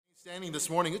Standing this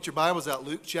morning, get your Bibles out,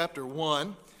 Luke chapter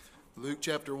 1. Luke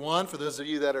chapter 1, for those of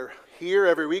you that are here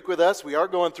every week with us, we are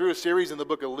going through a series in the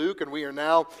book of Luke, and we are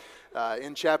now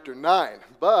in chapter 9.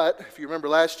 But if you remember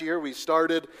last year, we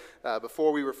started,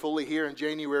 before we were fully here in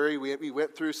January, we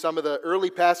went through some of the early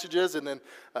passages, and then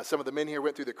some of the men here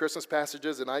went through the Christmas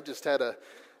passages, and I just had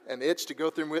an itch to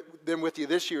go through them with you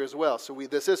this year as well. So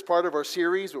this is part of our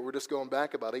series, but we're just going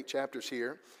back about 8 chapters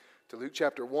here to Luke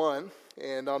chapter 1.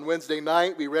 And on Wednesday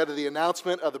night, we read the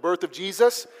announcement of the birth of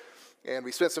Jesus, and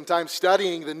we spent some time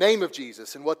studying the name of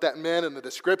Jesus and what that meant and the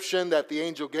description that the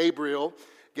angel Gabriel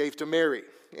gave to Mary.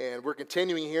 And we're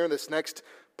continuing here in this next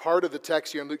part of the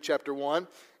text here in Luke chapter 1.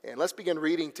 And let's begin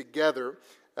reading together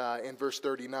in verse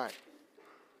 39. It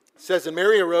says, "And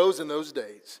Mary arose in those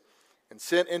days and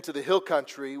sent into the hill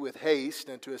country with haste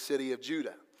into a city of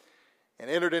Judah, and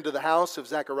entered into the house of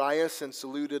Zacharias and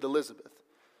saluted Elizabeth.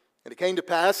 And it came to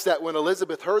pass that when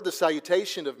Elizabeth heard the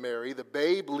salutation of Mary, the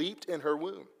babe leaped in her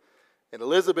womb, and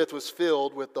Elizabeth was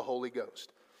filled with the Holy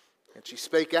Ghost. And she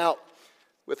spake out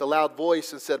with a loud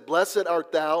voice and said, Blessed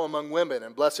art thou among women,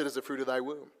 and blessed is the fruit of thy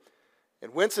womb.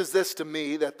 And whence is this to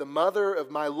me, that the mother of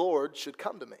my Lord should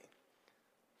come to me?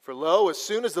 For lo, as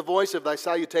soon as the voice of thy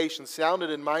salutation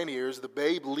sounded in mine ears, the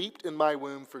babe leaped in my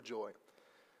womb for joy.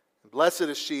 And blessed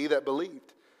is she that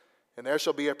believed, and there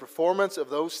shall be a performance of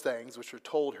those things which were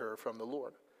told her from the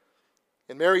Lord.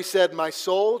 And Mary said, My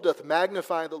soul doth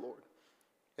magnify the Lord,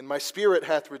 and my spirit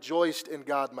hath rejoiced in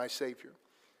God my Savior.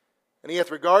 And he hath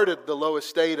regarded the low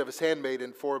estate of his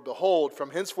handmaiden, for behold,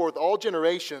 from henceforth all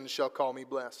generations shall call me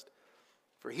blessed.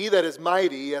 For he that is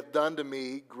mighty hath done to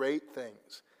me great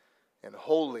things, and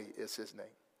holy is his name.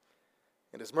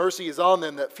 And his mercy is on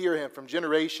them that fear him from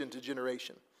generation to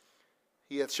generation.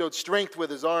 He hath showed strength with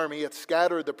his arm. He hath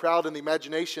scattered the proud in the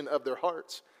imagination of their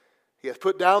hearts. He hath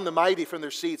put down the mighty from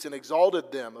their seats and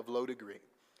exalted them of low degree.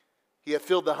 He hath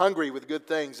filled the hungry with good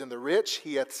things, and the rich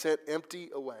he hath sent empty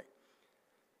away.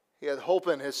 He hath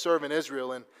holpen his servant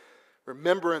Israel in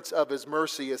remembrance of his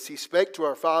mercy, as he spake to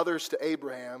our fathers, to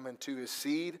Abraham, and to his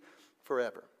seed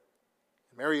forever.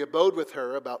 And Mary abode with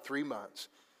her about 3 months,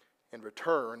 and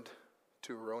returned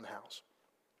to her own house."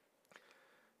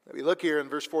 Now we look here in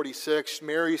verse 46,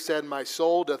 Mary said, My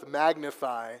soul doth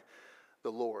magnify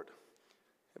the Lord.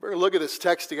 And we're going to look at this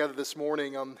text together this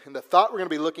morning. And the thought we're going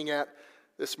to be looking at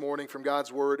this morning from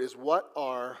God's Word is, what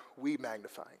are we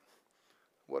magnifying?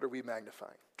 What are we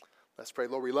magnifying? Let's pray.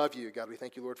 Lord, we love you. God, we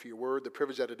thank you, Lord, for your Word, the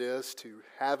privilege that it is to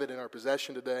have it in our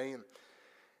possession today,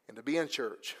 and to be in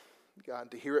church.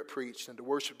 God, to hear it preached, and to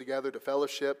worship together, to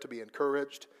fellowship, to be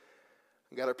encouraged.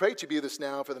 And God, I pray that you be with us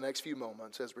now for the next few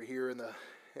moments as we're here in the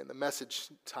message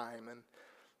time. And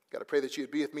God, I pray that you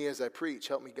would be with me as I preach.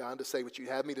 Help me, God, to say what you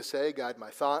have me to say. Guide my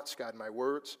thoughts, guide my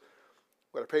words.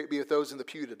 Lord, I pray to be with those in the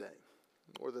pew today,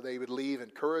 Lord, that they would leave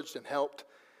encouraged and helped.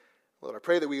 Lord, I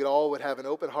pray that we all would have an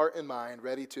open heart and mind,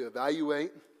 ready to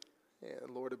evaluate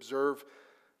and, Lord, observe,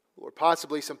 Lord,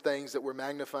 possibly some things that we're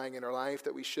magnifying in our life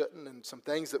that we shouldn't, and some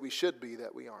things that we should be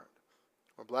that we aren't.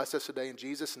 Lord, bless us today in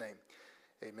Jesus' name.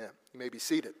 Amen. You may be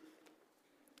seated.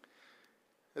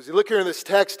 As you look here in this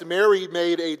text, Mary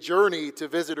made a journey to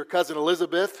visit her cousin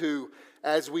Elizabeth, who,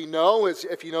 as we know,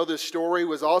 if you know this story,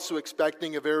 was also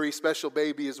expecting a very special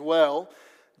baby as well,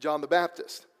 John the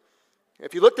Baptist.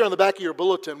 If you look there on the back of your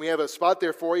bulletin, we have a spot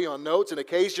there for you on notes, and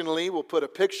occasionally we'll put a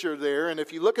picture there. And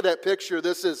if you look at that picture,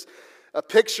 this is a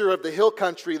picture of the hill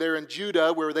country there in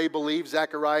Judah, where they believe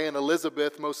Zachariah and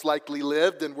Elizabeth most likely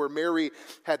lived, and where Mary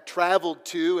had traveled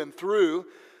to and through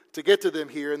to get to them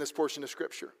here in this portion of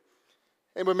Scripture.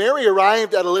 And when Mary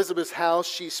arrived at Elizabeth's house,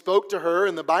 she spoke to her,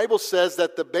 and the Bible says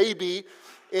that the baby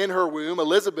in her womb,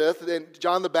 Elizabeth, and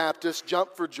John the Baptist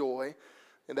jumped for joy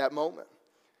in that moment.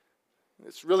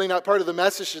 It's really not part of the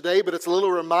message today, but it's a little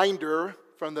reminder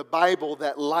from the Bible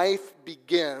that life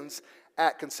begins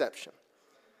at conception.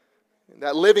 And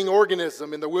that living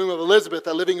organism in the womb of Elizabeth,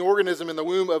 that living organism in the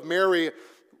womb of Mary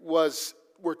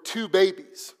were 2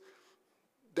 babies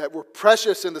that were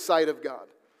precious in the sight of God.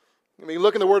 I mean,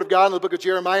 look in the Word of God in the book of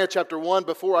Jeremiah chapter 1,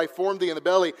 before I formed thee in the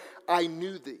belly, I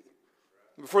knew thee.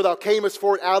 Before thou camest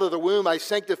forth out of the womb, I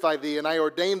sanctified thee, and I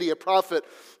ordained thee a prophet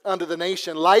unto the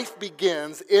nation. Life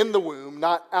begins in the womb,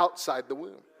 not outside the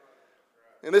womb.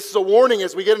 And this is a warning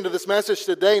as we get into this message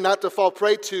today, not to fall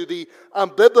prey to the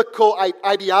unbiblical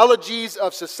ideologies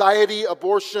of society.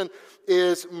 Abortion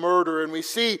is murder. And we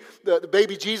see the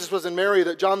baby Jesus was in Mary,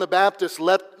 that John the Baptist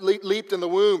leaped in the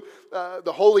womb.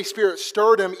 The Holy Spirit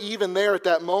stirred him even there at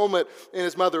that moment in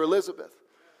his mother Elizabeth.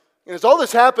 And as all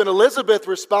this happened, Elizabeth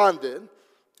responded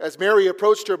as Mary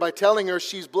approached her by telling her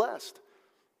she's blessed.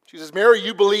 She says, Mary,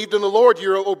 you believed in the Lord.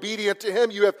 You're obedient to Him.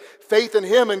 You have faith in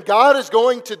Him. And God is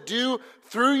going to do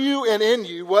through you and in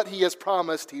you what He has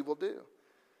promised He will do.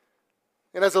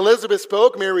 And as Elizabeth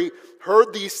spoke, Mary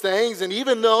heard these things. And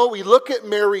even though we look at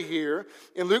Mary here,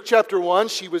 in Luke chapter 1,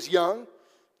 she was young.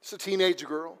 She's a teenage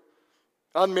girl.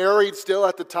 Unmarried still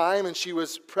at the time, and she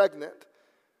was pregnant.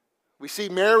 We see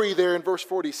Mary there in verse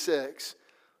 46,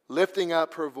 lifting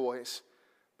up her voice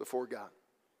before God.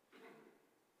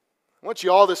 I want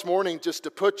you all this morning just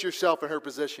to put yourself in her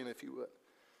position, if you would.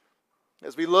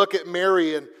 As we look at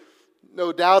Mary, and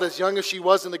no doubt as young as she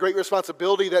was, and the great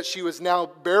responsibility that she was now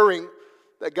bearing,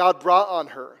 that God brought on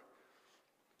her,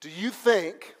 do you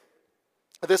think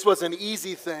this was an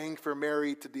easy thing for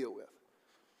Mary to deal with?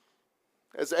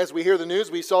 As we hear the news,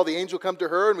 we saw the angel come to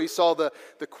her, and we saw the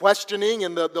questioning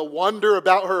and the wonder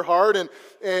about her heart. And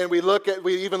we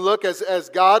even look as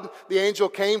God, the angel,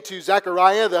 came to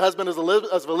Zechariah, the husband of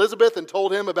Elizabeth, and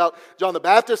told him about John the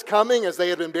Baptist coming, as they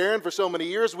had been barren for so many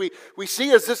years. We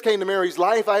see as this came to Mary's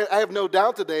life, I have no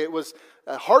doubt today it was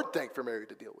a hard thing for Mary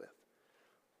to deal with.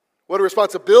 What a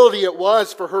responsibility it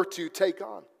was for her to take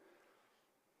on.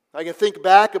 I can think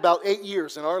back about 8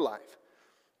 years in our life.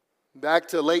 Back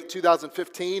to late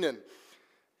 2015,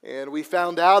 and we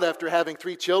found out after having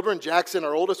 3 children. Jackson,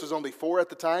 our oldest, was only 4 at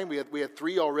the time. We had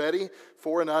 3 already,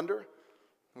 4 and under.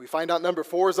 We find out number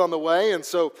 4 is on the way, and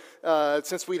so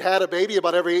since we'd had a baby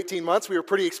about every 18 months, we were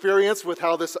pretty experienced with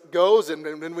how this goes, and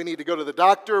when we need to go to the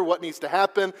doctor, what needs to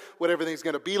happen, what everything's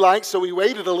going to be like. So we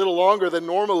waited a little longer than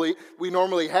we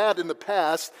normally had in the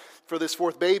past for this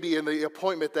 4th baby and the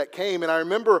appointment that came. And I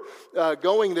remember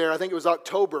going there, I think it was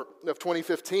October of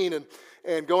 2015,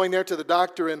 and going there to the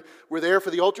doctor, and we're there for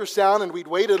the ultrasound, and we'd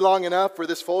waited long enough for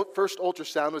this first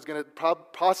ultrasound was going to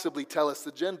possibly tell us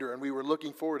the gender, and we were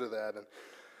looking forward to that. And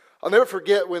I'll never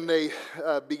forget when they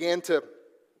began to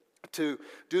do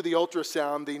the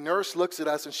ultrasound, the nurse looks at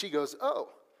us and she goes, "Oh,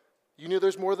 you knew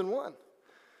there's more than one."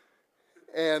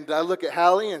 And I look at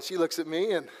Hallie and she looks at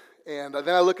me, and then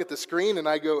I look at the screen and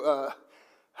I go,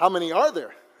 "How many are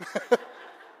there?"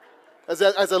 As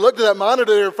I looked at that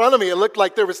monitor in front of me, it looked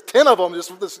like there was 10 of them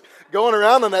just going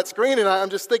around on that screen. And I'm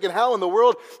just thinking, how in the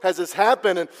world has this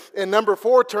happened? And number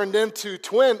 4 turned into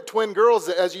twin girls,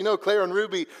 as you know, Claire and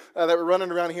Ruby, that were running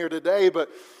around here today. But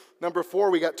number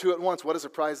 4, we got 2 at once. What a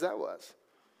surprise that was.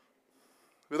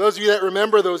 For those of you that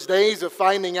remember those days of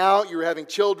finding out you were having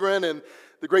children and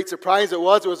the great surprise it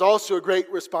was also a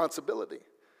great responsibility.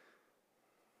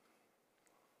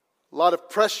 A lot of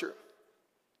pressure.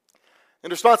 And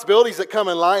responsibilities that come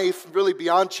in life, really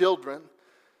beyond children,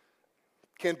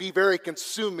 can be very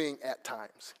consuming at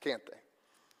times, can't they?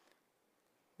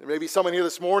 There may be someone here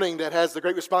this morning that has the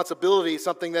great responsibility,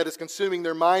 something that is consuming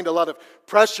their mind, a lot of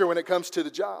pressure when it comes to the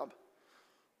job.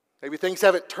 Maybe things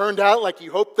haven't turned out like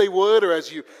you hoped they would or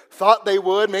as you thought they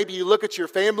would. Maybe you look at your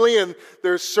family and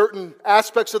there's certain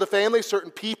aspects of the family,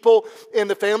 certain people in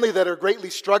the family that are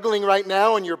greatly struggling right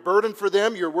now, and you're burdened for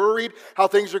them. You're worried how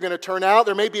things are going to turn out.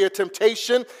 There may be a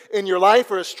temptation in your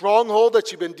life or a stronghold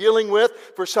that you've been dealing with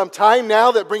for some time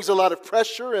now that brings a lot of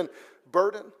pressure and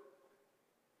burden.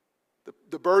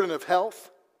 The burden of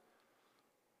health.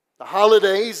 The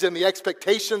holidays and the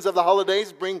expectations of the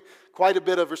holidays bring quite a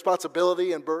bit of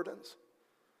responsibility and burdens.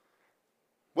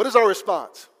 What is our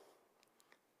response?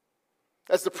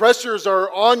 As the pressures are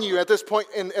on you at this point,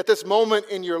 at this moment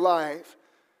in your life,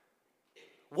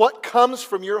 what comes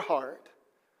from your heart?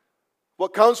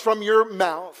 What comes from your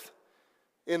mouth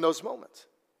in those moments?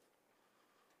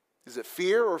 Is it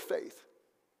fear or faith?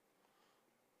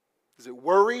 Is it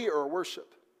worry or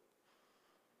worship?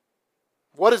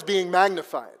 What is being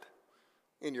magnified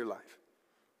in your life?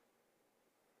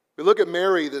 We look at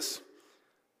Mary, this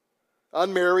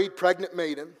unmarried, pregnant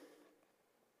maiden,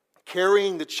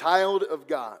 carrying the child of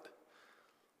God.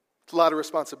 It's a lot of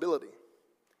responsibility.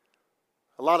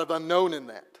 A lot of unknown in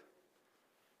that.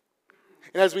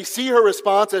 And as we see her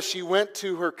response as she went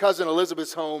to her cousin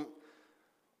Elizabeth's home,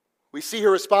 we see her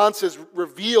response as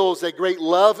reveals a great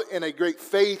love and a great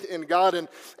faith in God and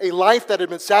a life that had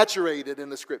been saturated in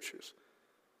the Scriptures.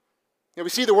 And we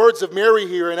see the words of Mary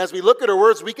here, and as we look at her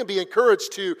words, we can be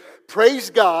encouraged to praise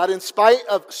God in spite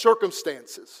of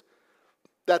circumstances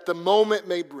that the moment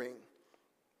may bring.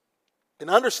 And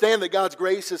understand that God's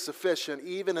grace is sufficient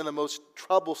even in the most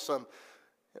troublesome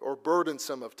or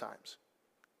burdensome of times.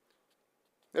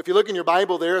 If you look in your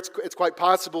Bible there, it's quite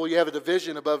possible you have a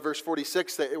division above verse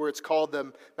 46 where it's called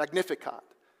the Magnificat.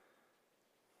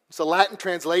 It's a Latin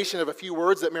translation of a few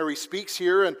words that Mary speaks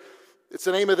here, and It's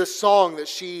the name of this song that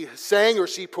she sang, or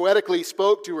she poetically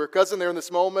spoke to her cousin there in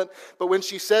this moment. But when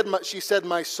she said,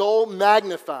 my soul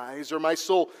magnifies, or my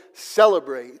soul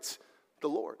celebrates the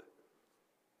Lord.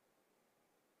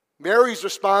 Mary's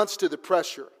response to the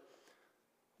pressure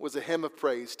was a hymn of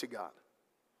praise to God.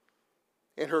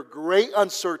 In her great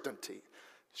uncertainty,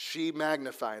 she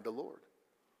magnified the Lord.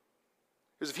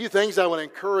 There's a few things I want to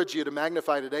encourage you to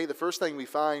magnify today. The first thing we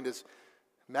find is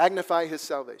magnify His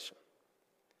salvation.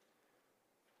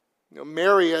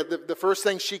 Mary, the first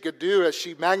thing she could do as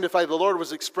she magnified the Lord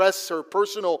was express her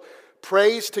personal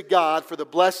praise to God for the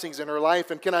blessings in her life.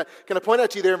 And can I point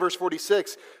out to you there in verse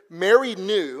 46, Mary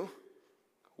knew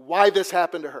why this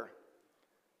happened to her.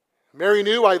 Mary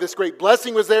knew why this great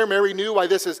blessing was there. Mary knew why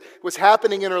this was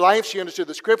happening in her life. She understood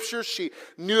the Scriptures. She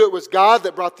knew it was God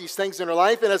that brought these things in her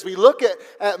life. And as we look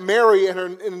at Mary,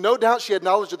 and no doubt she had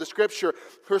knowledge of the Scripture,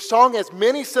 her song has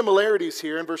many similarities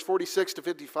here in verse 46 to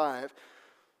 55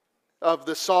 of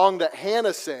the song that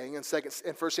Hannah sang in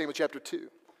 1 Samuel chapter 2.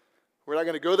 We're not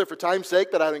going to go there for time's sake,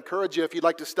 but I'd encourage you, if you'd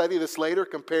like to study this later,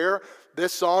 compare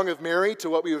this song of Mary to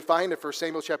what we would find in 1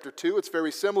 Samuel chapter 2. It's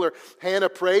very similar. Hannah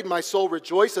prayed, my soul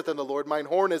rejoiceth in the Lord. Mine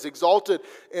horn is exalted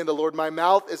in the Lord. My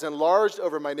mouth is enlarged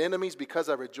over mine enemies because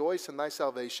I rejoice in thy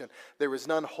salvation. There is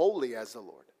none holy as the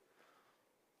Lord.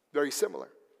 Very similar.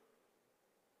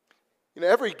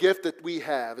 Every gift that we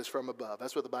have is from above.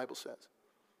 That's what the Bible says.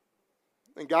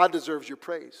 And God deserves your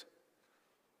praise.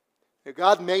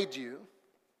 God made you.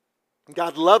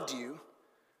 God loved you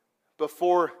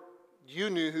before you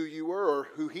knew who you were or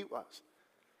who He was.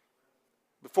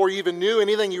 Before you even knew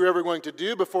anything you were ever going to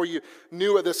do, before you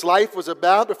knew what this life was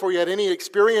about, before you had any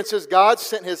experiences, God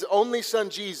sent His only Son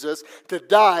Jesus to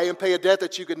die and pay a debt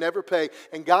that you could never pay.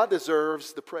 And God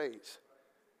deserves the praise.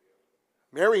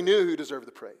 Mary knew who deserved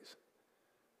the praise.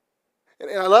 And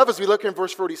I love as we look in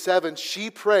verse 47, she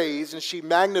praised and she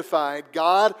magnified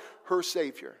God, her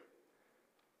Savior.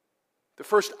 The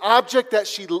first object that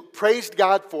she praised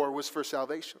God for was for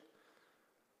salvation.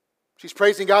 She's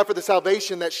praising God for the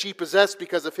salvation that she possessed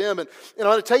because of Him. And I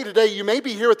want to tell you today, you may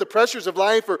be here with the pressures of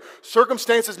life, or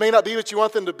circumstances may not be what you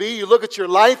want them to be. You look at your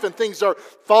life and things are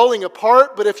falling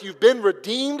apart. But if you've been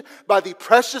redeemed by the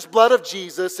precious blood of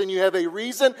Jesus, then you have a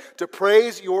reason to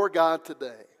praise your God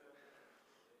today.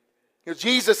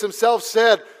 Jesus Himself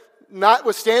said,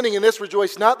 notwithstanding in this,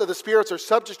 rejoice not that the spirits are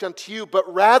subject unto you,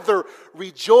 but rather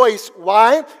rejoice.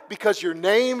 Why? Because your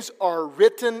names are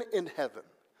written in heaven.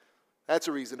 That's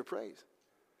a reason to praise.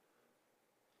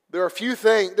 There are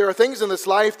things in this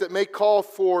life that may call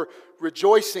for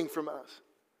rejoicing from us.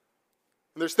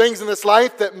 And there's things in this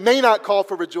life that may not call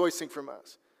for rejoicing from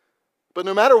us. But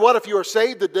no matter what, if you are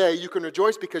saved today, you can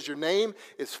rejoice because your name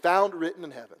is found written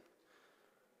in heaven.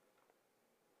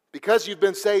 Because you've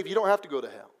been saved, you don't have to go to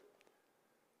hell.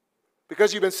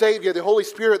 Because you've been saved, you have the Holy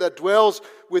Spirit that dwells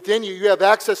within you. You have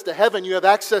access to heaven. You have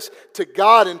access to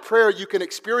God in prayer. You can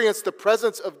experience the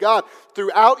presence of God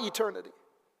throughout eternity.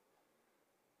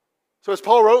 So as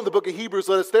Paul wrote in the book of Hebrews,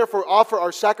 let us therefore offer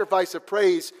our sacrifice of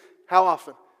praise. How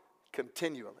often?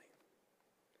 Continually.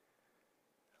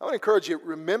 I want to encourage you,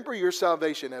 remember your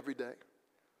salvation every day.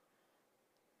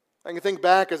 I can think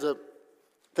back as a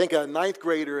ninth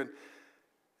grader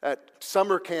at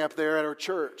summer camp there at our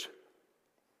church.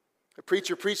 The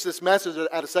preacher preached this message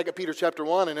out of 2 Peter chapter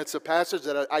 1, and it's a passage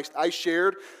that I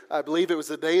shared. I believe it was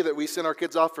the day that we sent our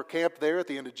kids off for camp there at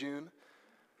the end of June.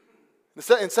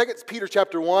 In 2 Peter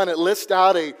chapter 1, it lists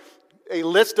out a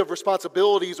list of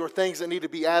responsibilities or things that need to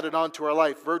be added onto our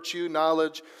life. Virtue,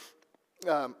 knowledge,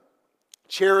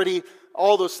 charity,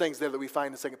 all those things there that we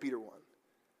find in 2 Peter 1.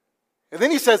 And then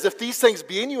he says, if these things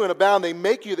be in you and abound, they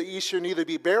make you that ye should neither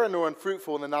be barren nor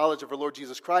unfruitful in the knowledge of our Lord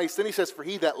Jesus Christ. Then he says, for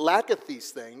he that lacketh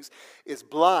these things is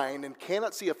blind and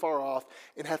cannot see afar off,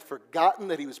 and hath forgotten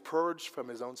that he was purged from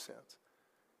his own sins.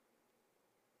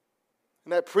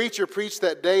 And that preacher preached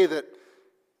that day that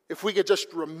if we could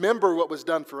just remember what was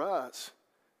done for us,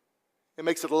 it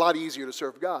makes it a lot easier to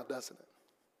serve God, doesn't it?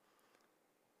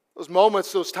 Those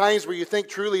moments, those times where you think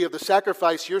truly of the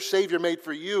sacrifice your Savior made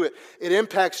for you, it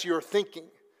impacts your thinking.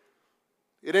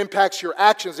 It impacts your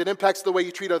actions. It impacts the way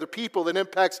you treat other people. It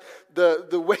impacts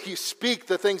the way you speak,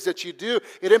 the things that you do.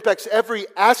 It impacts every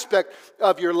aspect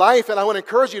of your life. And I want to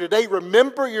encourage you today,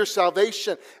 remember your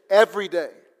salvation every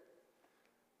day.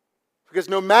 Because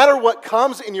no matter what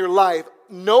comes in your life,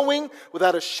 knowing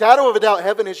without a shadow of a doubt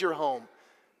heaven is your home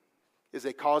is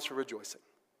a cause for rejoicing.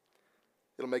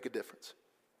 It'll make a difference.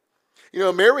 You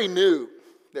know, Mary knew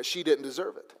that she didn't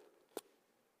deserve it.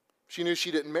 She knew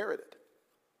she didn't merit it.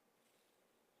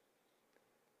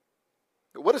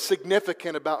 But what is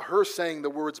significant about her saying the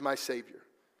words, my Savior?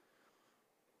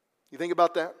 You think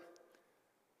about that?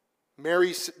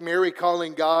 Mary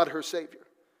calling God her Savior.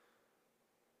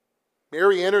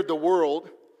 Mary entered the world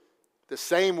the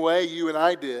same way you and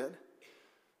I did.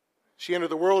 She entered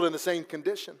the world in the same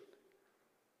condition.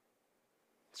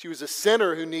 She was a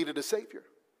sinner who needed a Savior.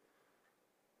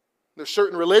 There's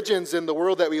certain religions in the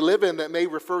world that we live in that may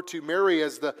refer to Mary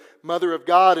as the Mother of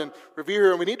God and revere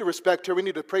her, and we need to respect her. We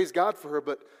need to praise God for her,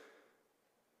 but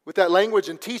with that language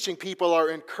and teaching, people are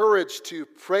encouraged to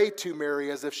pray to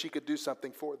Mary as if she could do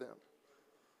something for them.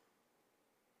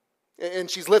 And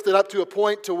she's lifted up to a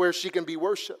point to where she can be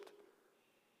worshiped.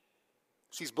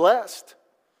 She's blessed.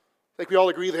 I think we all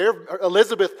agree there.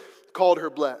 Elizabeth called her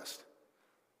blessed.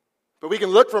 But we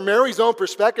can look from Mary's own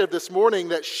perspective this morning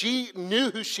that she knew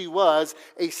who she was,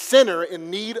 a sinner in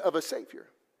need of a Savior.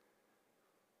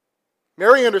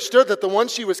 Mary understood that the one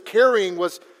she was carrying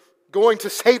was going to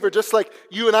save her, just like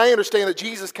you and I understand that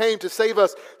Jesus came to save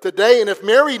us today. And if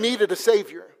Mary needed a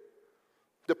Savior,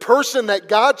 the person that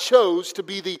God chose to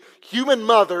be the human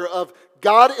mother of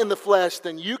God in the flesh,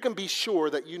 then you can be sure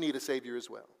that you need a Savior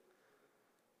as well.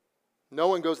 No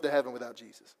one goes to heaven without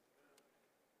Jesus.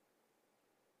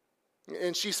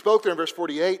 And she spoke there in verse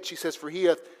 48. She says, "For he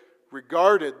hath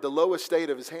regarded the low estate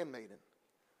of his handmaiden."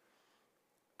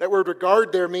 That word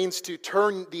regard there means to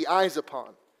turn the eyes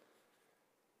upon.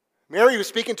 Mary was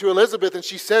speaking to Elizabeth, and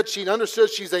she said she understood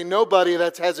she's a nobody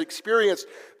that has experienced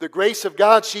the grace of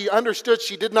God. She understood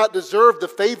she did not deserve the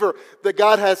favor that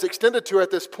God has extended to her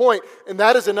at this point. And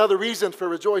that is another reason for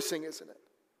rejoicing, isn't it?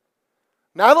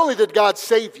 Not only did God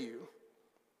save you,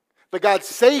 but God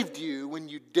saved you when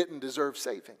you didn't deserve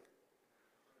saving.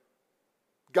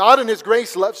 God in His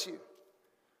grace loves you.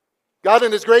 God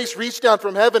in His grace reached down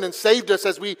from heaven and saved us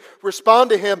as we respond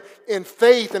to Him in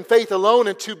faith and faith alone.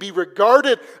 And to be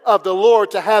regarded of the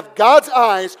Lord, to have God's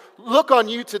eyes look on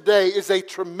you today is a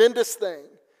tremendous thing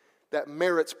that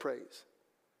merits praise.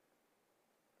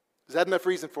 Is that enough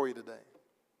reason for you today?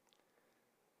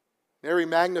 Mary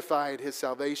magnified His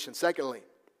salvation. Secondly,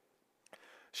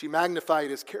 she magnified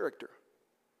His character.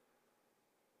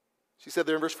 She said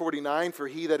there in verse 49, "For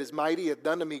he that is mighty hath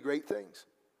done to me great things,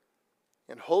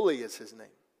 and holy is His name.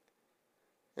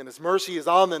 And His mercy is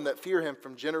on them that fear Him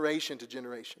from generation to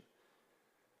generation."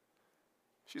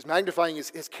 She's magnifying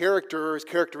His character, His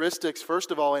characteristics,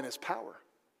 first of all, in His power.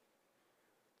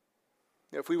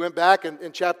 If we went back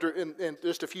in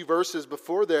just a few verses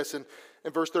before this, in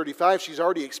verse 35, she's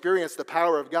already experienced the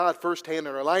power of God firsthand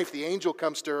in her life. The angel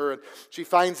comes to her, and she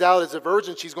finds out as a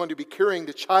virgin she's going to be carrying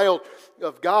the child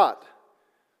of God.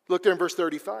 Look there in verse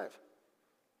 35.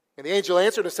 "And the angel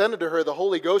answered and said unto her, The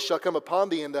Holy Ghost shall come upon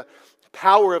thee, and the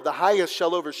power of the highest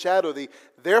shall overshadow thee.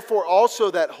 Therefore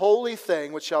also that holy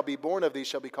thing which shall be born of thee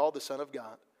shall be called the Son of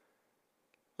God."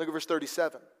 Look at verse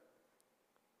 37.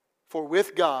 "For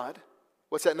with God,"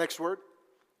 what's that next word?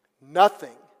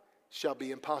 "Nothing shall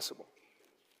be impossible."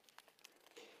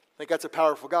 I think that's a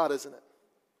powerful God, isn't it?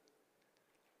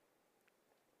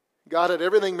 God had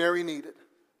everything Mary needed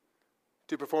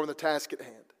to perform the task at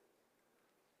hand.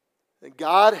 And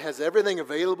God has everything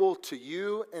available to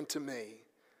you and to me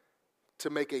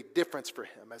to make a difference for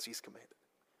Him as He's commanded.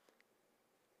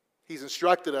 He's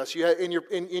instructed us. You have, in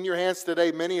your hands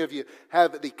today, many of you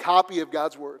have the copy of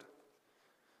God's Word.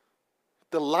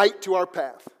 The light to our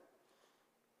path.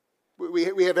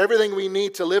 We have everything we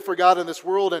need to live for God in this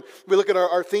world. And we look at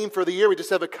our theme for the year. We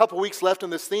just have a couple weeks left in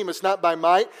this theme. It's not by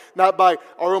might, not by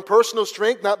our own personal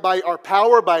strength, not by our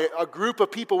power, by a group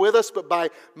of people with us, but by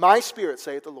my Spirit,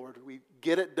 saith the Lord. We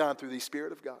get it done through the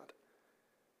Spirit of God.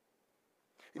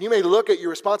 And you may look at your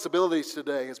responsibilities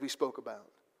today as we spoke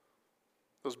about.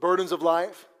 Those burdens of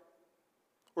life.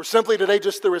 Or simply today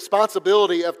just the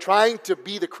responsibility of trying to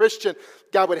be the Christian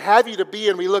God would have you to be.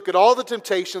 And we look at all the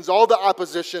temptations, all the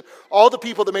opposition, all the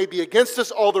people that may be against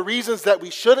us, all the reasons that we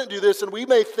shouldn't do this, and we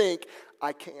may think,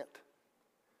 I can't. I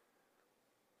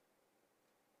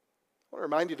want to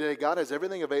remind you today, God has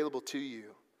everything available to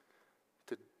you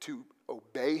to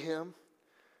obey Him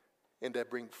and to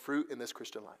bring fruit in this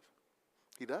Christian life.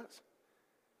 He does.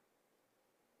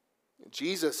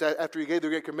 Jesus, after He gave the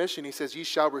Great Commission, He says, "Ye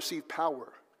shall receive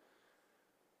power."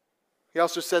 He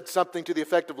also said something to the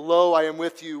effect of, "Lo, I am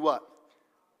with you," what?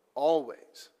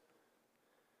 Always.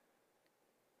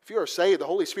 If you are saved, the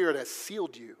Holy Spirit has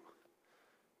sealed you.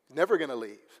 Never going to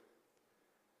leave.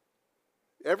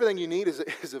 Everything you need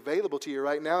is available to you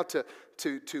right now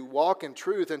to walk in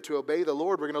truth and to obey the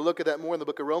Lord. We're going to look at that more in the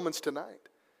book of Romans tonight.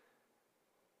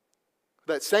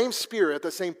 That same Spirit,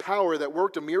 that same power that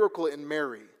worked a miracle in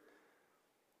Mary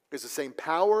is the same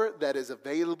power that is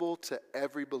available to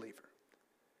every believer.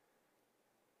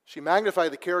 She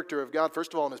magnified the character of God,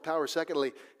 first of all, in His power,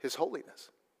 secondly, His holiness.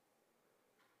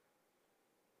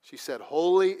 She said,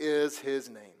 holy is His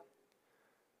name.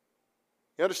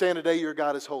 You understand today your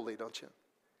God is holy, don't you?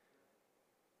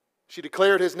 She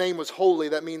declared His name was holy.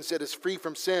 That means it is free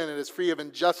from sin. It is free of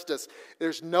injustice.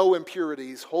 There's no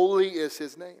impurities. Holy is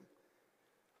His name.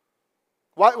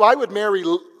 Why would Mary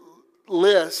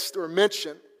list or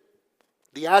mention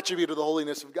the attribute of the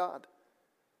holiness of God?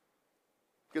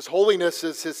 Because holiness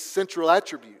is His central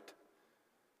attribute.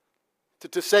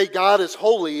 To say God is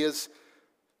holy is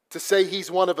to say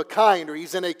He's one of a kind, or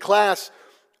He's in a class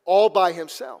all by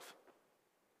Himself.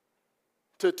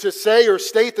 To say or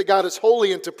state that God is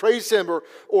holy and to praise Him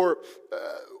or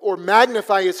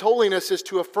magnify His holiness is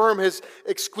to affirm His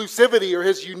exclusivity or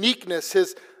His uniqueness,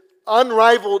 His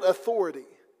unrivaled authority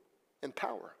and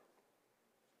power.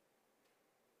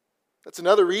 That's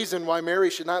another reason why Mary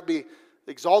should not be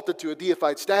exalted to a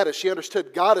deified status. She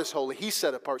understood God is holy. He's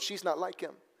set apart. She's not like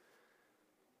Him.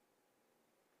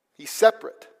 He's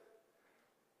separate.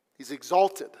 He's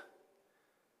exalted.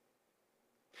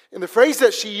 And the phrase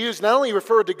that she used not only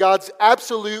referred to God's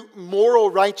absolute moral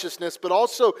righteousness, but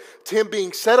also to Him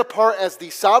being set apart as the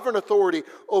sovereign authority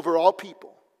over all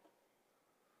people.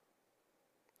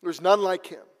 There's none like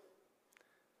Him.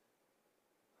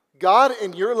 God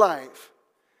in your life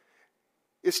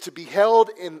is to be held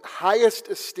in highest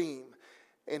esteem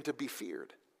and to be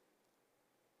feared.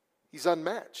 He's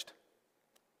unmatched.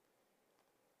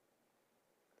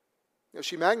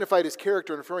 She magnified His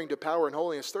character, referring to power and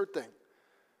holiness. Third thing,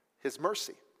 His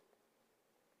mercy.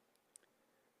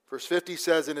 Verse 50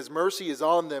 says, and His mercy is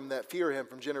on them that fear Him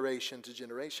from generation to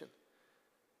generation.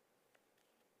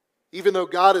 Even though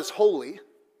God is holy,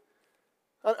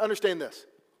 understand this.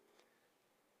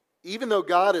 Even though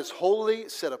God is holy,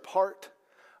 set apart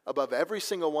above every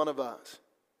single one of us,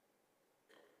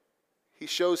 He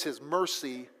shows His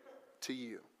mercy to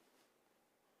you.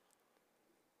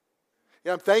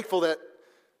 I'm thankful that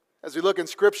as we look in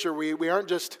Scripture, we aren't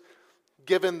just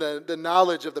given the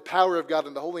knowledge of the power of God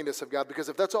and the holiness of God, because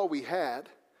if that's all we had,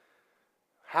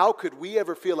 how could we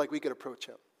ever feel like we could approach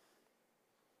Him?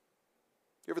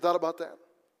 You ever thought about that?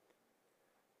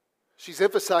 She's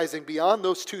emphasizing beyond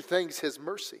those two things His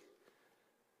mercy.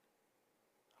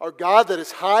 Our God that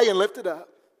is high and lifted up,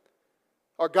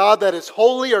 our God that is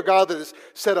holy, our God that is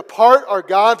set apart, our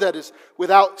God that is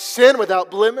without sin, without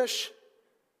blemish,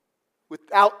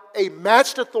 without a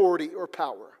matched authority or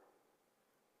power,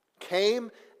 came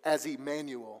as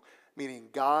Emmanuel, meaning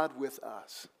God with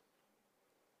us.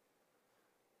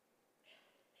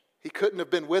 He couldn't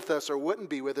have been with us or wouldn't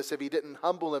be with us if He didn't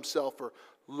humble Himself or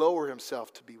lower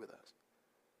Himself to be with us.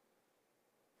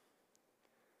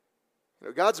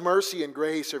 God's mercy and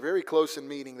grace are very close in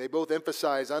meaning. They both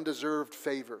emphasize undeserved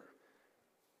favor.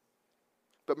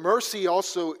 But mercy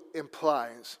also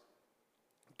implies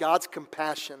God's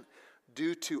compassion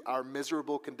due to our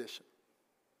miserable condition.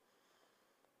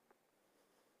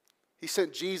 He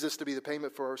sent Jesus to be the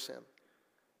payment for our sin.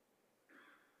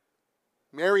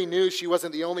 Mary knew she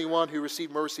wasn't the only one who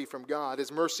received mercy from God.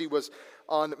 His mercy was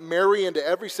on Mary and to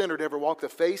every sinner to ever walk the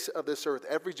face of this earth,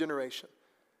 every generation.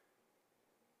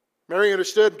 Mary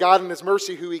understood God and His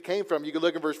mercy, who He came from. You can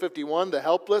look in verse 51, the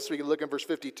helpless. We can look in verse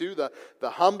 52, the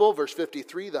humble. Verse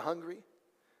 53, the hungry.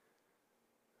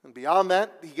 And beyond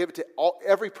that, He gave it to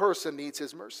every person needs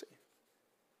His mercy.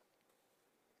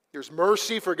 There's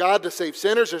mercy for God to save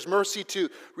sinners. There's mercy to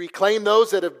reclaim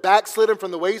those that have backslidden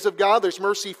from the ways of God. There's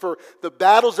mercy for the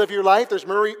battles of your life. There's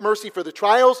mercy for the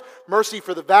trials, mercy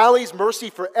for the valleys, mercy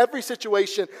for every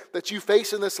situation that you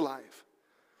face in this life.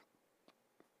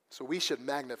 So we should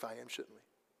magnify Him, shouldn't we?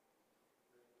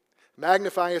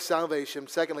 Magnify His salvation.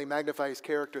 Secondly, magnify His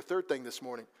character. Third thing this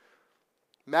morning,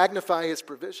 magnify His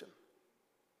provision.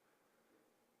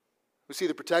 We see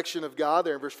the protection of God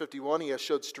there in verse 51. He has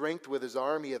showed strength with His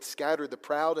arm. He hath scattered the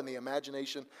proud in the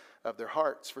imagination of their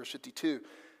hearts. Verse 52.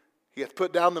 He hath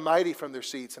put down the mighty from their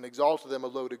seats and exalted them a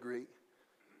low degree.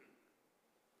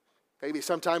 Maybe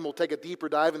sometime we'll take a deeper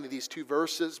dive into these two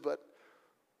verses, but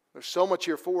there's so much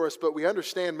here for us. But we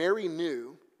understand Mary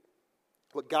knew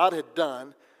what God had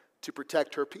done to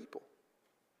protect her people.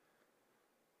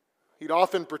 He'd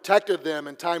often protected them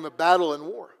in time of battle and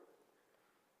war.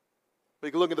 We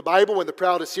can look at the Bible when the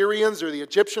proud Assyrians or the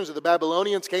Egyptians or the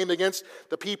Babylonians came against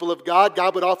the people of God,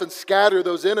 God would often scatter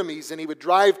those enemies and He would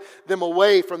drive them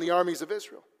away from the armies of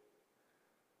Israel.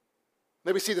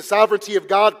 Then we see the sovereignty of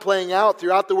God playing out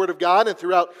throughout the Word of God and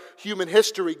throughout human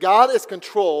history. God is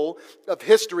control of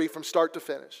history from start to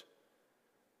finish.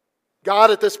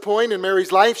 God at this point in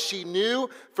Mary's life, she knew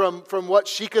from what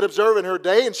she could observe in her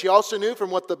day, and she also knew from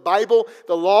what the Bible,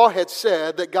 the law had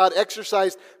said, that God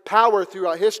exercised power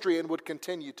throughout history and would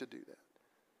continue to do that.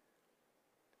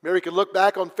 Mary could look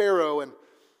back on Pharaoh and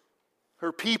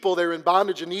her people, they were in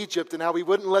bondage in Egypt, and how he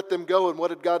wouldn't let them go. And what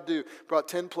did God do? Brought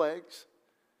 10 plagues.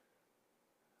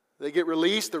 They get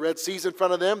released. The Red Sea's in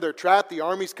front of them. They're trapped. The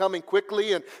army's coming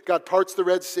quickly, and God parts the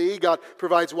Red Sea. God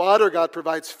provides water. God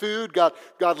provides food. God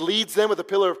leads them with a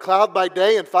pillar of cloud by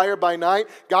day and fire by night.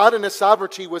 God in His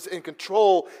sovereignty was in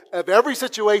control of every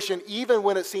situation, even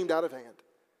when it seemed out of hand.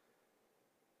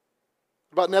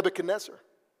 About Nebuchadnezzar.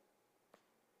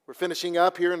 We're finishing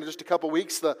up here in just a couple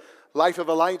weeks the life of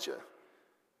Elijah.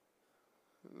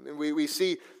 We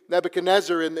see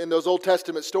Nebuchadnezzar in those Old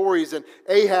Testament stories, and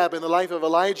Ahab in the life of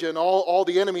Elijah, and all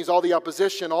the enemies, all the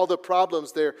opposition, all the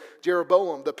problems there.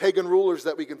 Jeroboam, the pagan rulers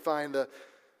that we can find.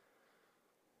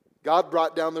 God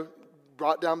brought down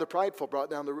the prideful, brought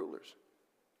down the rulers.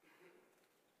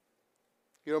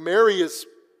 You know, Mary is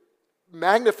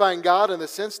magnifying God in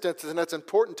this instance, and that's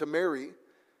important to Mary.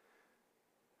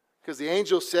 Because the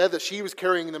angel said that she was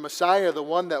carrying the Messiah, the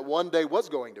one that one day was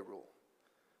going to rule.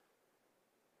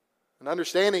 An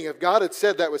understanding, if God had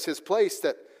said that was His place,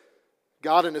 that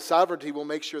God in His sovereignty will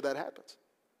make sure that happens.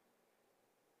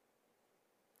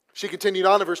 She continued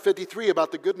on in verse 53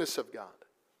 about the goodness of God.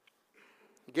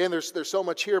 Again, there's so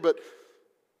much here, but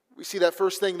we see that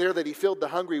first thing there, that He filled the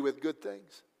hungry with good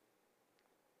things.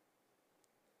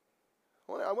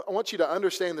 I want you to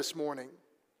understand this morning,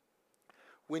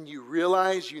 when you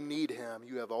realize you need Him,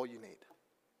 you have all you need.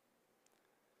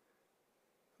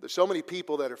 There's so many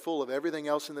people that are full of everything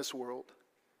else in this world,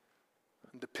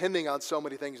 and depending on so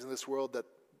many things in this world, that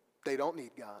they don't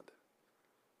need God.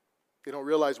 They don't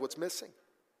realize what's missing.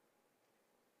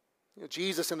 You know,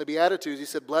 Jesus in the Beatitudes, He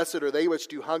said, "Blessed are they which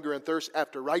do hunger and thirst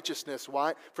after righteousness."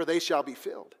 Why? For they shall be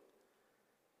filled.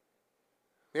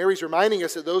 Mary's reminding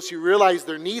us that those who realize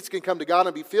their needs can come to God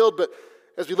and be filled, but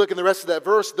as we look in the rest of that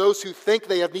verse, those who think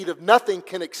they have need of nothing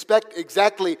can expect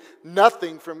exactly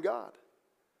nothing from God.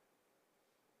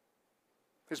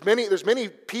 There's many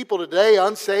people today,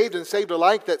 unsaved and saved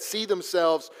alike, that see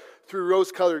themselves through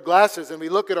rose-colored glasses. And we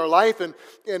look at our life and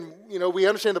you know, we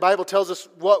understand the Bible tells us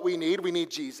what we need. We need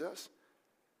Jesus.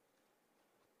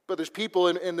 But there's people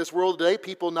in this world today,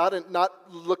 people not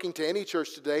looking to any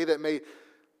church today, that may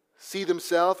see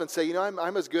themselves and say, you know,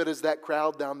 I'm as good as that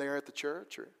crowd down there at the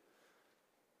church. Or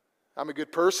I'm a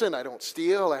good person. I don't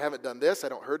steal. I haven't done this. I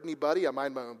don't hurt anybody. I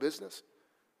mind my own business.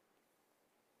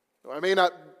 I may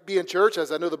not be in church,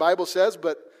 as I know the Bible says,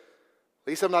 but at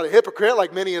least I'm not a hypocrite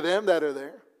like many of them that are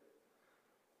there.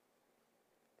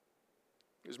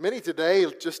 There's many today,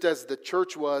 just as the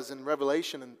church was in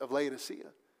Revelation of Laodicea.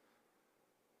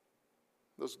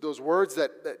 Those words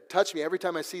that touch me every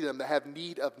time I see them, that have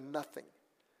need of nothing.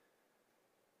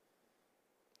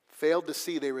 Failed to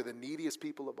see they were the neediest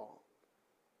people of all.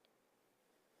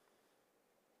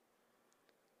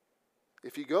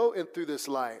 If you go in through this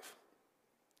life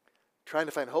trying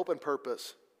to find hope and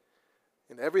purpose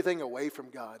in everything away from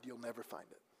God, you'll never find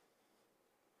it.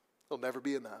 It'll never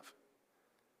be enough.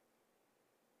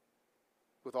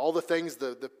 With all the things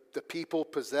the people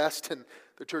possessed in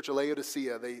the church of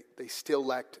Laodicea, they still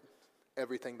lacked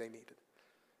everything they needed.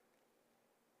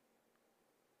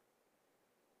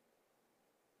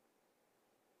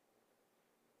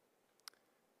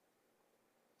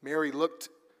 Mary looked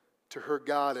to her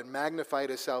God and magnified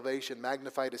His salvation,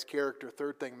 magnified His character.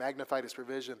 Third thing, magnified His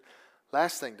provision.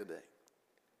 Last thing today,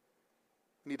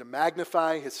 we need to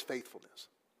magnify His faithfulness.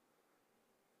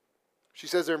 She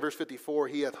says there in verse 54,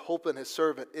 He hath holpen His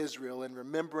servant Israel in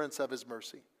remembrance of His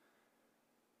mercy.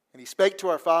 And He spake to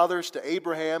our fathers, to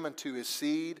Abraham, and to his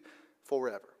seed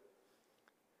forever.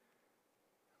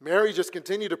 Mary just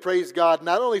continued to praise God,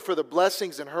 not only for the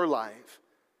blessings in her life,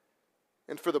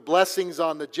 and for the blessings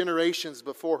on the generations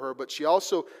before her, but she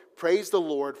also praised the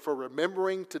Lord for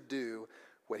remembering to do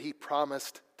what He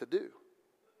promised to do.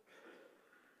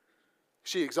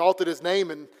 She exalted His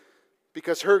name, and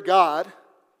because her God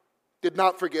did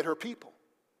not forget her people.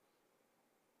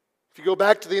 If you go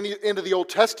back to the end of the Old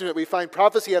Testament, we find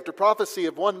prophecy after prophecy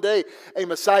of one day a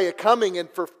Messiah coming, and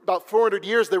for about 400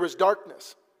 years there was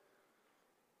darkness.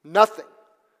 Nothing.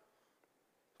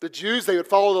 The Jews, they would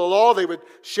follow the law. They would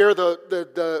share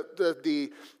the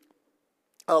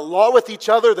law with each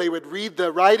other. They would read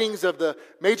the writings of the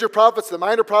major prophets, the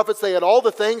minor prophets. They had all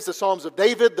the things, the Psalms of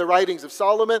David, the writings of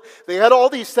Solomon. They had all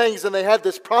these things, and they had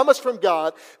this promise from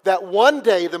God that one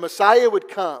day the Messiah would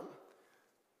come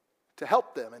to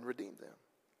help them and redeem them.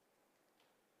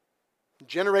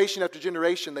 Generation after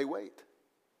generation, they wait.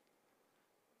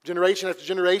 Generation after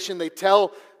generation, they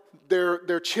tell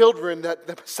their children that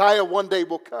the Messiah one day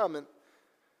will come, and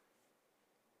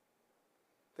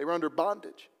they were under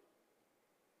bondage.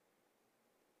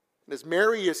 And as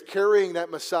Mary is carrying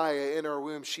that Messiah in her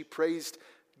womb, she praised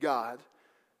God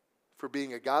for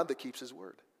being a God that keeps His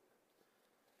word.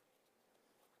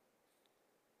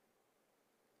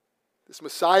 This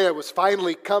Messiah was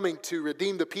finally coming to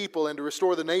redeem the people and to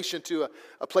restore the nation to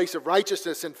a place of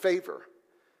righteousness and favor.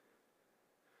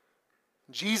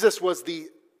 Jesus was the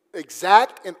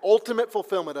exact and ultimate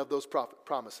fulfillment of those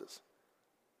promises.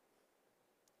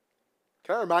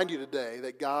 Can I remind you today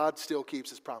that God still keeps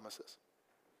His promises?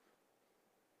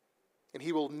 And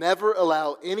He will never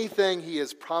allow anything He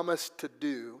has promised to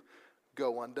do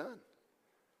go undone.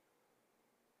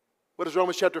 What does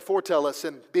Romans chapter 4 tell us?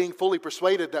 And being fully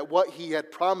persuaded that what He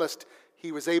had promised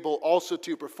He was able also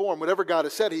to perform. Whatever God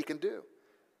has said, He can do.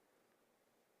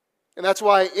 And that's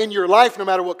why in your life, no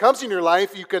matter what comes in your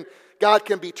life, God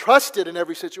can be trusted in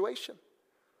every situation.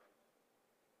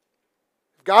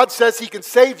 If God says He can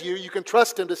save you, you can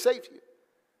trust Him to save you.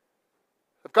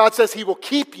 If God says He will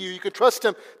keep you, you can trust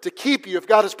Him to keep you. If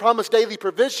God has promised daily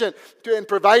provision and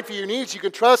provide for your needs, you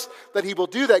can trust that He will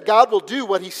do that. God will do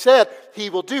what He said He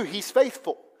will do. He's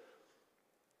faithful.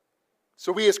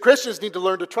 So we as Christians need to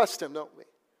learn to trust Him, don't we?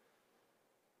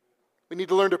 We need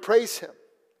to learn to praise Him,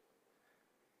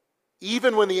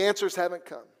 even when the answers haven't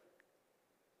come.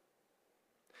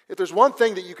 If there's one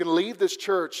thing that you can leave this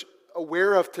church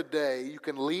aware of today, you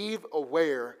can leave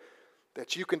aware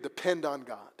that you can depend on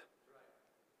God.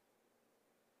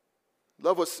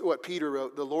 Love what Peter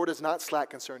wrote. The Lord is not slack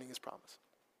concerning His promise.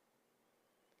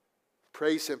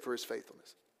 Praise Him for His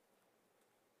faithfulness.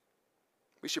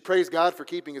 We should praise God for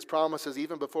keeping His promises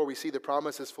even before we see the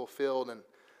promises fulfilled, and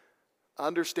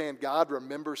understand God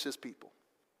remembers His people.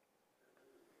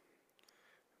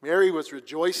 Mary was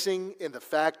rejoicing in the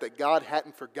fact that God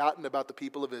hadn't forgotten about the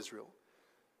people of Israel.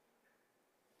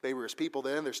 They were His people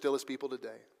then, they're still His people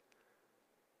today.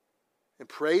 And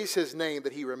praise His name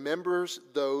that He remembers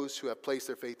those who have placed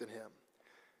their faith in Him.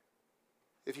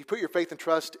 If you put your faith and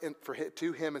trust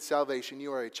to Him in salvation,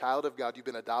 you are a child of God. You've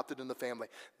been adopted in the family.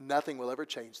 Nothing will ever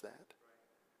change that.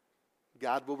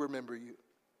 God will remember you.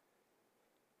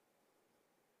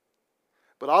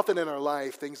 But often in our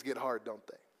life, things get hard, don't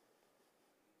they?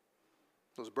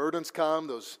 Those burdens come,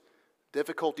 those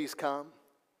difficulties come,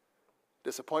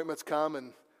 disappointments come,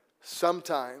 and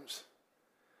sometimes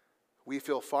we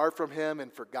feel far from Him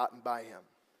and forgotten by Him.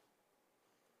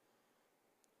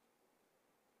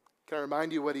 Can I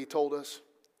remind you what He told us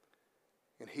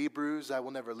in Hebrews? I will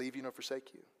never leave you nor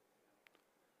forsake you.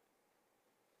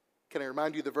 Can I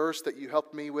remind you the verse that you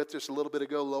helped me with just a little bit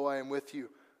ago? Lo, I am with you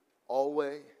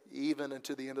always, even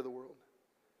unto the end of the world.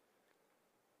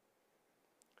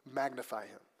 Magnify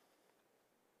Him.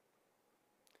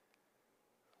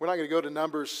 We're not going to go to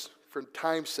Numbers for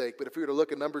time's sake, but if we were to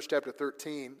look at Numbers chapter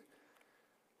 13,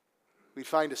 we'd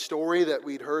find a story that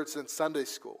we'd heard since Sunday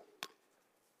school.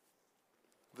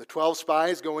 The 12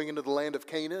 spies going into the land of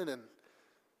Canaan, and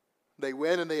they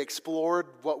went and they explored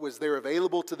what was there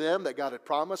available to them that God had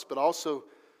promised, but also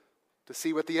to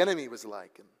see what the enemy was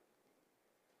like. And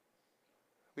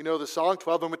we know the song,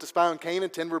 12 of them went to spy on Canaan,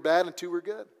 10 were bad and 2 were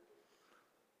good.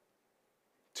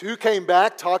 2 came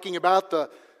back talking about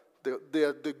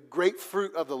the great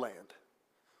fruit of the land.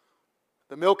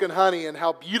 The milk and honey, and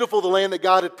how beautiful the land that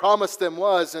God had promised them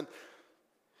was. And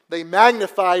they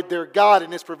magnified their God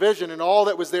and His provision and all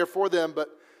that was there for them. But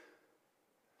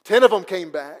 10 of them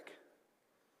came back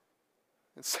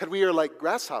and said, we are like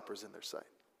grasshoppers in their sight.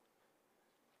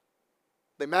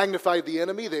 They magnified the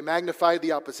enemy. They magnified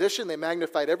the opposition. They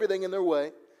magnified everything in their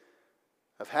way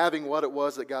of having what it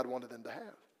was that God wanted them to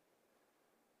have.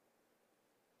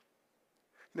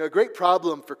 You know, a great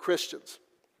problem for Christians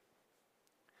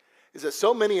is that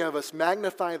so many of us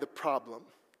magnify the problem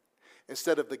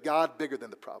instead of the God bigger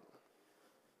than the problem.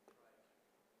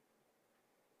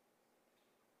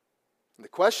 And the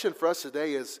question for us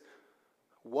today is,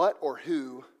 what or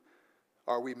who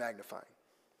are we magnifying?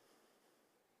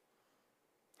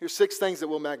 Here's 6 things that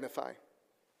we'll magnify.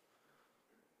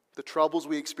 The troubles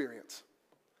we experience.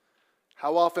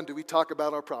 How often do we talk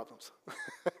about our problems?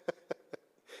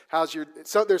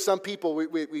 There's some people,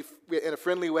 we in a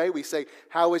friendly way, we say,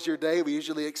 how was your day? We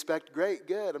usually expect, great,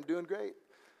 good, I'm doing great.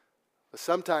 But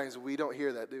sometimes we don't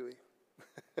hear that, do we?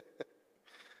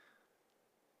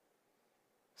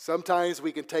 Sometimes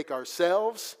we can take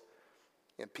ourselves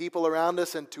and people around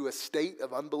us into a state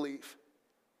of unbelief.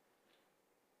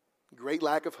 Great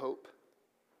lack of hope.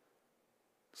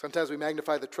 Sometimes we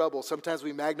magnify the trouble. Sometimes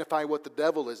we magnify what the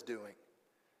devil is doing.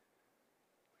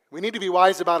 We need to be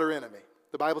wise about our enemy.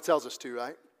 The Bible tells us to,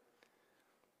 right?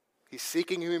 He's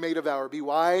seeking whom he may devour. Be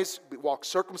wise, walk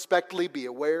circumspectly, be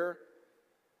aware.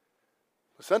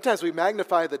 Sometimes we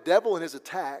magnify the devil and his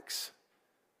attacks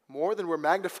more than we're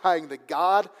magnifying the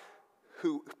God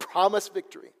who promised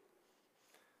victory.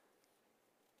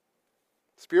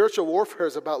 Spiritual warfare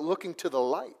is about looking to the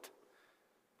light,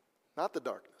 not the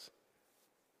darkness.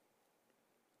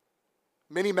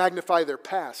 Many magnify their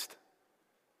past.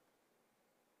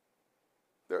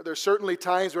 There are certainly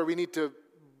times where we need to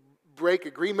break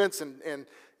agreements and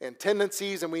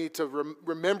tendencies, and we need to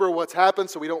remember what's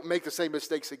happened so we don't make the same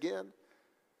mistakes again.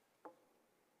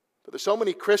 But there's so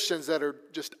many Christians that are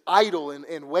just idle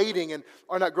and waiting and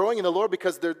are not growing in the Lord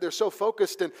because they're so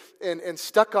focused and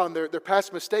stuck on their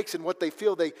past mistakes and what they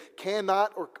feel they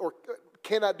cannot or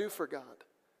cannot do for God.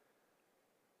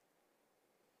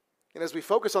 And as we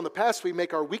focus on the past, we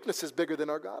make our weaknesses bigger than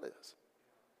our God is.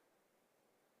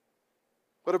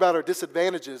 What about our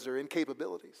disadvantages or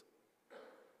incapabilities?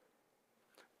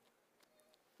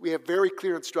 We have very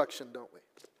clear instruction, don't we?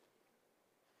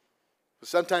 But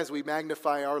sometimes we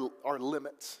magnify our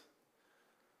limits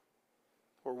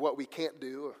or what we can't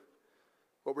do or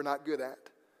what we're not good at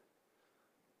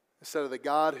instead of the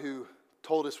God who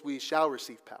told us we shall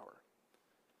receive power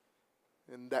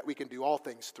and that we can do all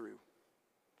things through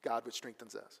God which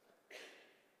strengthens us.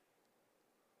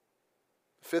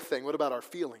 The fifth thing, what about our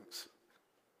feelings?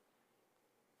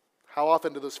 How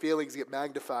often do those feelings get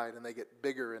magnified and they get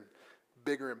bigger and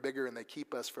bigger and bigger and they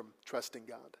keep us from trusting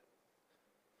God?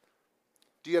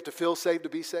 Do you have to feel saved to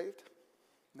be saved?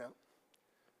 No. Do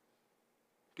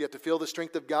you have to feel the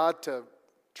strength of God to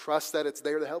trust that it's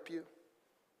there to help you?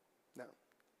 No. Do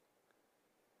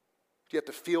you have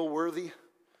to feel worthy?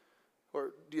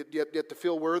 Or do you have to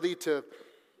feel worthy to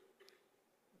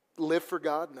live for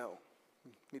God? No.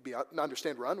 You need to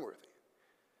understand we're unworthy.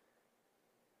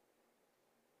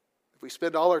 If we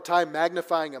spend all our time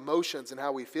magnifying emotions and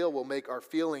how we feel, we'll make our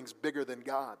feelings bigger than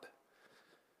God.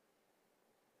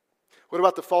 What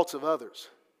about the faults of others?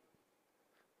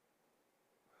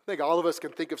 I think all of us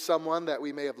can think of someone that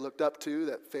we may have looked up to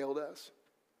that failed us.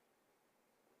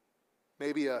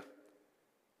 Maybe an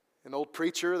old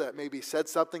preacher that maybe said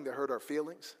something that hurt our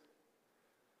feelings.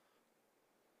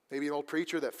 Maybe an old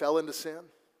preacher that fell into sin,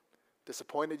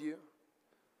 disappointed you.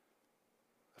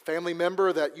 A family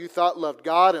member that you thought loved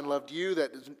God and loved you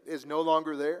that is no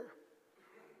longer there.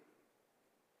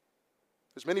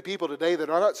 There's many people today that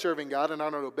are not serving God and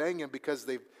are not obeying Him because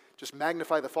they just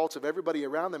magnify the faults of everybody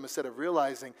around them instead of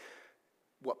realizing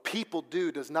what people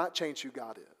do does not change who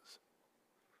God is.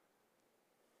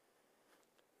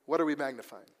 What are we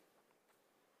magnifying?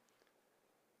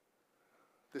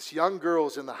 This young girl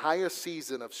is in the highest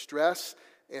season of stress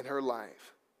in her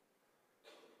life.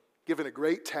 Given a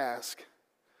great task,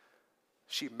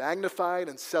 she magnified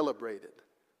and celebrated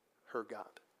her God.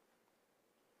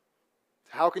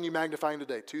 How can you magnify Him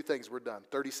today? Two things, we're done.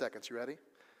 30 seconds, you ready?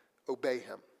 Obey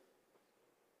Him.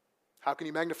 How can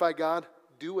you magnify God?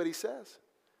 Do what He says.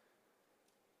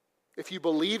 If you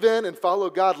believe in and follow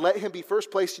God, let Him be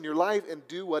first place in your life and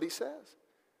do what He says.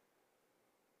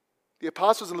 The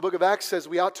apostles in the book of Acts says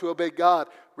we ought to obey God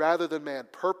rather than man.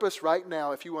 Purpose right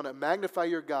now, if you want to magnify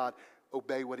your God,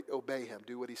 obey Him.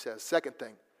 Do what He says. Second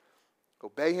thing,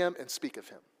 obey Him and speak of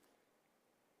Him.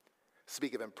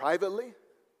 Speak of Him privately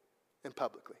and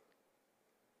publicly.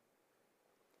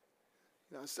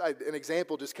 An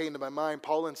example just came to my mind,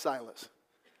 Paul and Silas.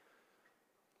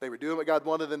 They were doing what God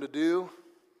wanted them to do.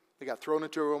 They got thrown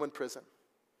into a Roman prison.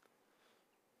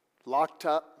 Locked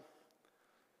up.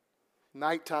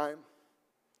 Nighttime.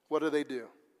 What do?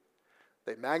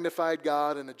 They magnified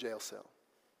God in a jail cell.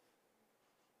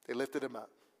 They lifted Him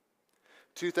up.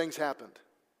 Two things happened.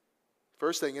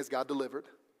 First thing is God delivered.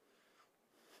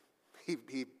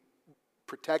 He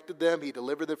protected them. He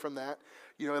delivered them from that.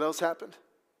 You know what else happened?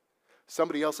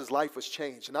 Somebody else's life was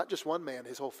changed. Not just one man,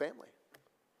 his whole family.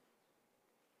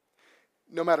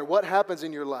 No matter what happens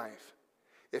in your life,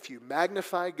 if you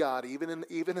magnify God, even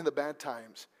in the bad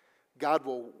times, God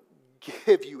will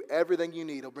give you everything you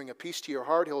need. He'll bring a peace to your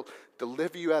heart. He'll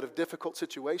deliver you out of difficult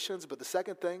situations. But the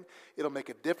second thing, it'll make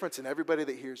a difference in everybody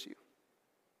that hears you.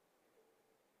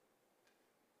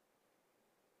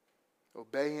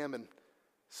 Obey Him and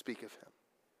speak of Him.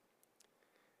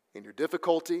 In your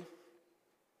difficulty,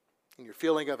 in your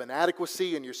feeling of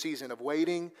inadequacy, in your season of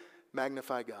waiting,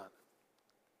 magnify God.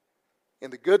 In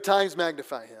the good times,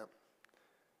 magnify Him.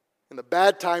 In the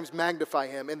bad times, magnify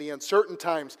Him. In the uncertain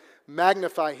times,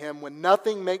 magnify Him. When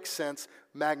nothing makes sense,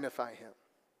 magnify Him.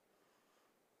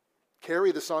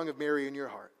 Carry the Song of Mary in your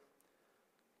heart.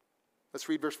 Let's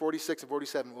read verse 46 and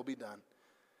 47. We'll be done.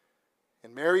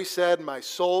 And Mary said, My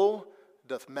soul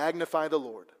doth magnify the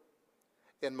Lord,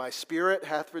 and my spirit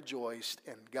hath rejoiced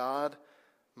in God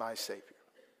my Savior.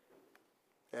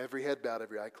 Every head bowed,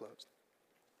 every eye closed.